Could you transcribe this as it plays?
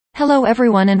Hello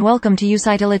everyone and welcome to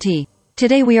Usitility.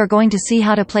 Today we are going to see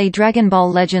how to play Dragon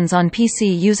Ball Legends on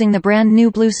PC using the brand new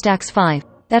BlueStacks 5,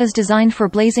 that is designed for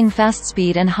blazing fast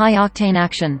speed and high-octane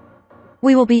action.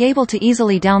 We will be able to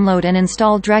easily download and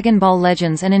install Dragon Ball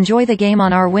Legends and enjoy the game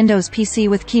on our Windows PC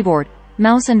with keyboard,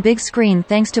 mouse and big screen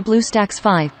thanks to BlueStacks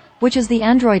 5, which is the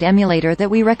Android emulator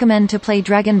that we recommend to play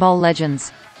Dragon Ball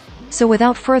Legends. So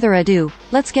without further ado,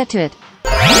 let's get to it.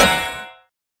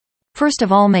 First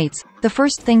of all mates, the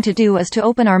first thing to do is to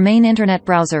open our main internet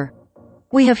browser.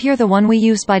 We have here the one we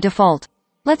use by default.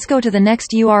 Let's go to the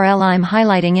next URL I'm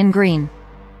highlighting in green.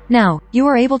 Now, you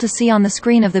are able to see on the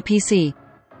screen of the PC.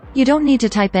 You don't need to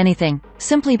type anything,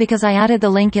 simply because I added the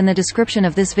link in the description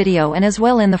of this video and as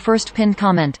well in the first pinned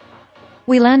comment.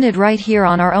 We landed right here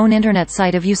on our own internet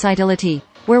site of Usitility,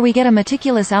 where we get a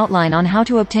meticulous outline on how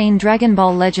to obtain Dragon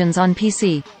Ball Legends on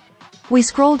PC. We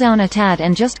scroll down a tad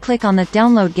and just click on the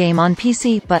Download Game on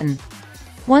PC button.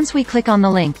 Once we click on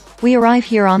the link, we arrive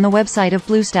here on the website of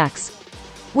BlueStacks,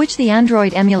 which the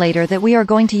Android emulator that we are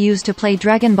going to use to play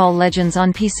Dragon Ball Legends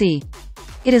on PC.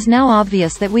 It is now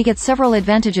obvious that we get several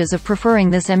advantages of preferring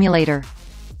this emulator.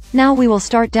 Now we will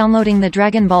start downloading the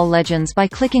Dragon Ball Legends by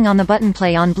clicking on the button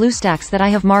Play on BlueStacks that I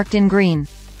have marked in green.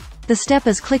 The step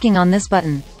is clicking on this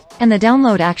button, and the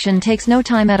download action takes no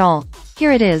time at all.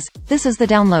 Here it is, this is the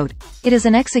download. It is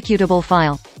an executable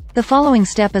file. The following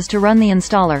step is to run the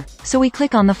installer, so we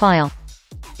click on the file.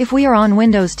 If we are on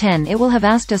Windows 10 it will have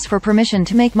asked us for permission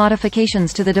to make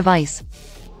modifications to the device.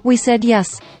 We said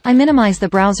yes. I minimize the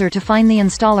browser to find the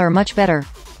installer much better.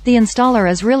 The installer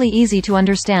is really easy to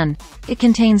understand. It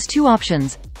contains two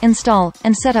options, install,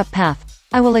 and setup path.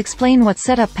 I will explain what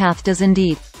setup path does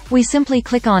indeed. We simply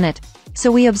click on it. So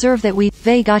we observe that we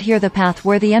got here the path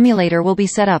where the emulator will be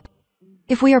set up.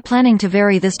 If we are planning to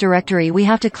vary this directory we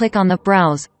have to click on the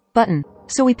Browse button.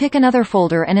 So we pick another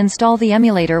folder and install the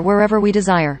emulator wherever we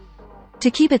desire.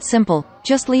 To keep it simple,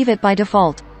 just leave it by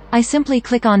default. I simply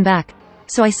click on Back.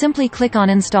 So I simply click on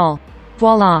Install.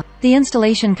 Voila! The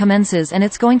installation commences and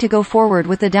it's going to go forward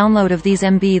with the download of these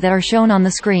MB that are shown on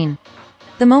the screen.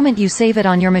 The moment you save it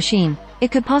on your machine,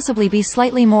 it could possibly be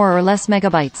slightly more or less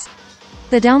megabytes.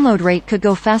 The download rate could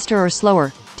go faster or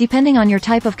slower, depending on your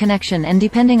type of connection and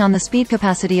depending on the speed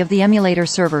capacity of the emulator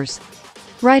servers.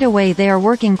 Right away they are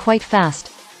working quite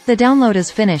fast. The download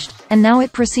is finished, and now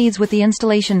it proceeds with the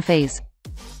installation phase.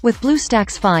 With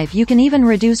BlueStacks 5 you can even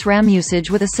reduce RAM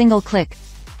usage with a single click.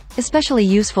 Especially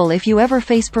useful if you ever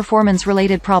face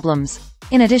performance-related problems.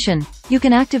 In addition, you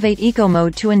can activate Eco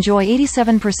Mode to enjoy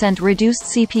 87% reduced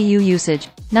CPU usage,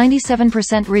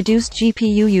 97% reduced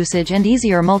GPU usage and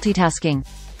easier multitasking.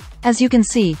 As you can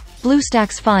see,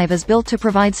 BlueStacks 5 is built to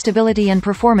provide stability and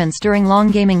performance during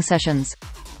long gaming sessions.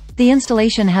 The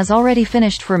installation has already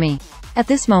finished for me. At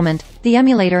this moment, the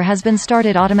emulator has been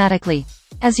started automatically.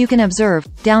 As you can observe,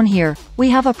 down here, we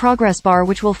have a progress bar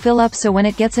which will fill up so when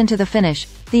it gets into the finish,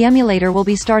 the emulator will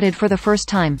be started for the first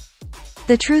time.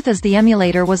 The truth is the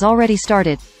emulator was already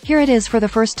started, here it is for the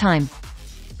first time.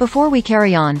 Before we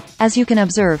carry on, as you can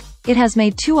observe, it has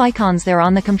made two icons there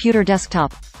on the computer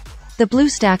desktop. The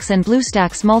BlueStacks and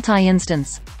BlueStacks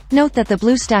multi-instance. Note that the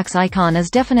BlueStacks icon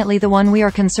is definitely the one we are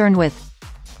concerned with.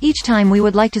 Each time we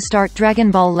would like to start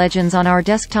Dragon Ball Legends on our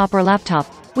desktop or laptop,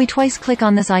 we twice click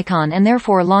on this icon and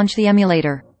therefore launch the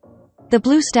emulator. The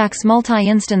BlueStacks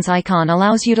multi-instance icon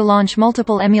allows you to launch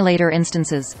multiple emulator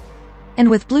instances. And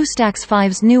with BlueStacks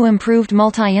 5's new improved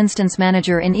multi-instance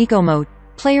manager in Eco Mode,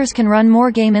 players can run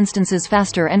more game instances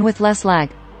faster and with less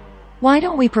lag. Why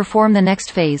don't we perform the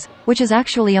next phase, which is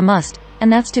actually a must,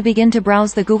 and that's to begin to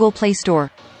browse the Google Play Store.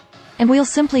 And we'll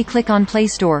simply click on Play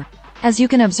Store. As you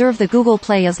can observe the Google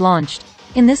Play is launched.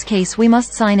 In this case we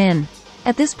must sign in.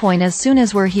 At this point as soon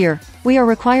as we're here, we are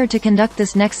required to conduct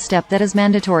this next step that is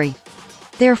mandatory.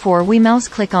 Therefore we mouse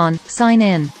click on Sign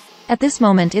In. At this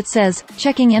moment it says,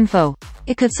 Checking Info.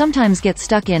 It could sometimes get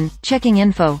stuck in Checking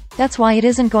Info, that's why it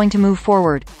isn't going to move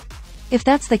forward. If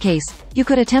that's the case, you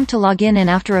could attempt to log in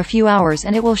after a few hours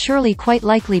and it will surely quite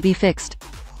likely be fixed.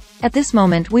 At this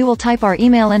moment we will type our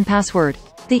email and password.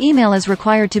 The email is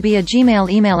required to be a Gmail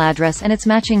email address and its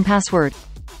matching password.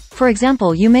 For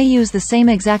example, you may use the same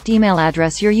exact email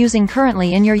address you're using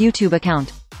currently in your YouTube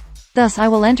account. Thus I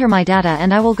will enter my data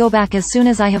and I will go back as soon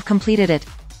as I have completed it.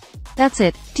 That's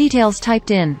it, details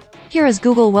typed in. Here is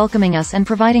Google welcoming us and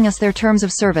providing us their terms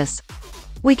of service.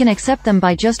 We can accept them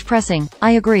by just pressing,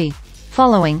 I agree.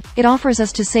 Following, it offers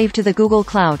us to save to the Google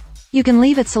Cloud. You can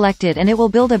leave it selected and it will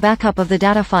build a backup of the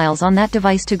data files on that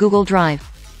device to Google Drive.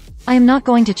 I am not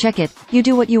going to check it, you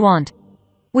do what you want.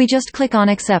 We just click on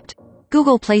Accept.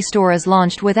 Google Play Store is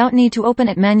launched without need to open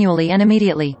it manually and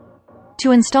immediately.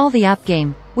 To install the app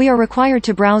game, we are required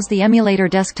to browse the emulator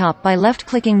desktop by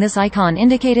left-clicking this icon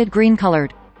indicated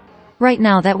green-colored. Right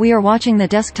now that we are watching the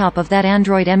desktop of that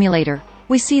Android emulator,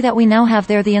 we see that we now have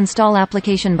there the Install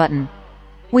Application button.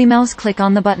 We mouse-click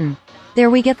on the button. There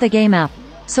we get the game app.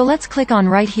 So let's click on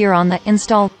right here on the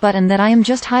Install button that I am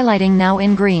just highlighting now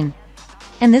in green.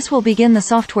 And this will begin the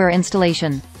software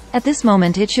installation. At this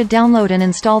moment it should download and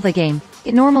install the game.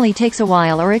 It normally takes a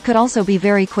while, or it could also be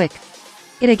very quick.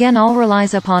 It again all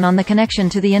relies upon on the connection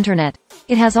to the internet.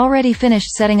 It has already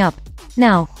finished setting up.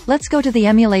 Now, let's go to the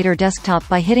emulator desktop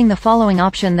by hitting the following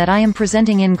option that I am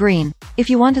presenting in green,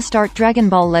 if you want to start Dragon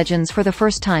Ball Legends for the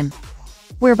first time.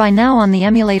 We're by now on the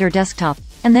emulator desktop,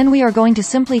 and then we are going to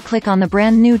simply click on the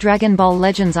brand new Dragon Ball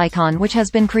Legends icon which has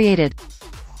been created.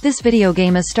 This video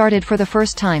game is started for the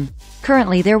first time.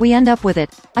 Currently there we end up with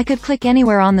it. I could click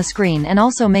anywhere on the screen and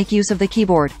also make use of the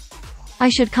keyboard. I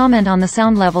should comment on the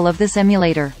sound level of this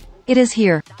emulator. It is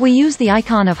here. We use the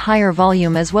icon of higher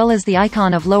volume as well as the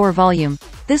icon of lower volume.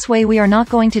 This way we are not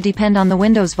going to depend on the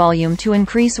Windows volume to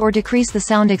increase or decrease the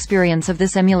sound experience of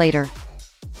this emulator.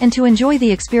 And to enjoy the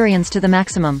experience to the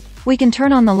maximum, we can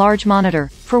turn on the large monitor,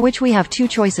 for which we have two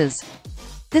choices.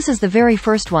 This is the very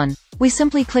first one. We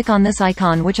simply click on this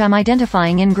icon which I'm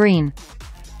identifying in green.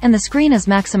 And the screen is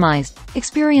maximized,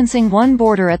 experiencing one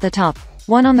border at the top,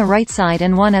 one on the right side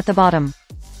and one at the bottom.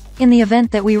 In the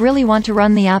event that we really want to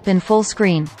run the app in full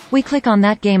screen, we click on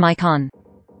that game icon.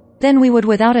 Then we would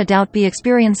without a doubt be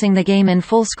experiencing the game in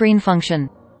full screen function.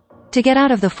 To get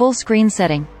out of the full screen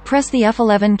setting, press the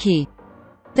F11 key.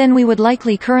 Then we would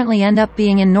likely currently end up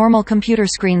being in normal computer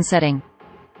screen setting.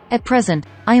 At present,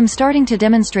 I am starting to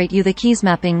demonstrate you the keys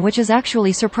mapping, which is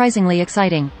actually surprisingly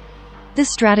exciting. This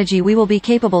strategy we will be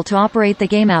capable to operate the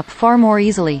game app far more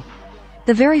easily.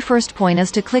 The very first point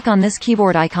is to click on this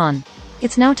keyboard icon.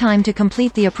 It's now time to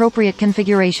complete the appropriate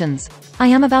configurations. I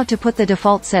am about to put the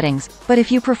default settings, but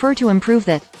if you prefer to improve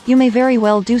that, you may very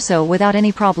well do so without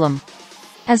any problem.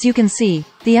 As you can see,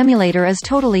 the emulator is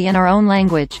totally in our own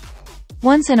language.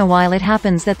 Once in a while it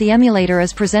happens that the emulator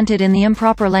is presented in the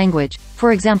improper language,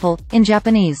 for example, in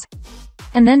Japanese.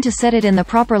 And then to set it in the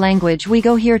proper language we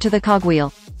go here to the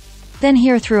cogwheel. Then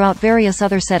here throughout various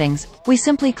other settings, we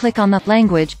simply click on the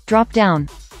language drop down.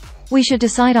 We should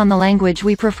decide on the language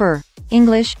we prefer,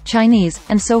 English, Chinese,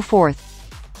 and so forth.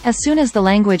 As soon as the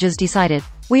language is decided,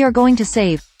 we are going to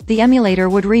save. The emulator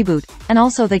would reboot, and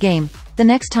also the game, the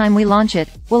next time we launch it,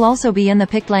 will also be in the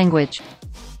picked language.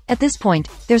 At this point,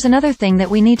 there's another thing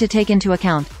that we need to take into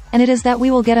account, and it is that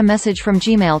we will get a message from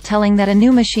Gmail telling that a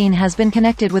new machine has been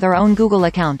connected with our own Google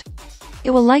account. It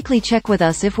will likely check with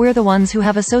us if we're the ones who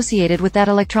have associated with that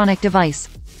electronic device.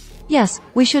 Yes,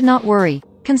 we should not worry,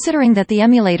 considering that the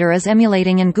emulator is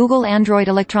emulating an Google Android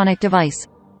electronic device.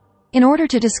 In order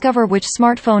to discover which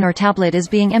smartphone or tablet is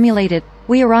being emulated,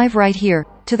 we arrive right here,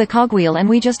 to the cogwheel, and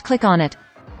we just click on it.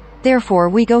 Therefore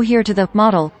we go here to the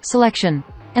Model selection.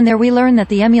 And there we learn that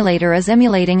the emulator is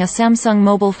emulating a Samsung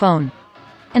mobile phone.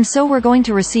 And so we're going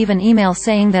to receive an email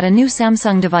saying that a new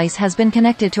Samsung device has been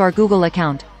connected to our Google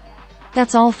account.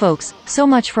 That's all folks, so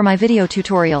much for my video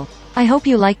tutorial. I hope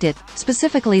you liked it,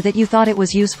 specifically that you thought it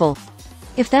was useful.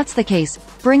 If that's the case,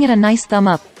 bring it a nice thumb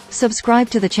up, subscribe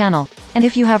to the channel, and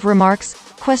if you have remarks,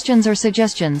 questions or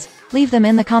suggestions, leave them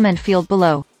in the comment field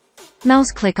below.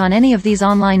 Mouse click on any of these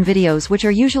online videos which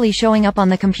are usually showing up on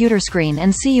the computer screen,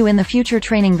 and see you in the future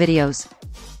training videos.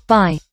 Bye.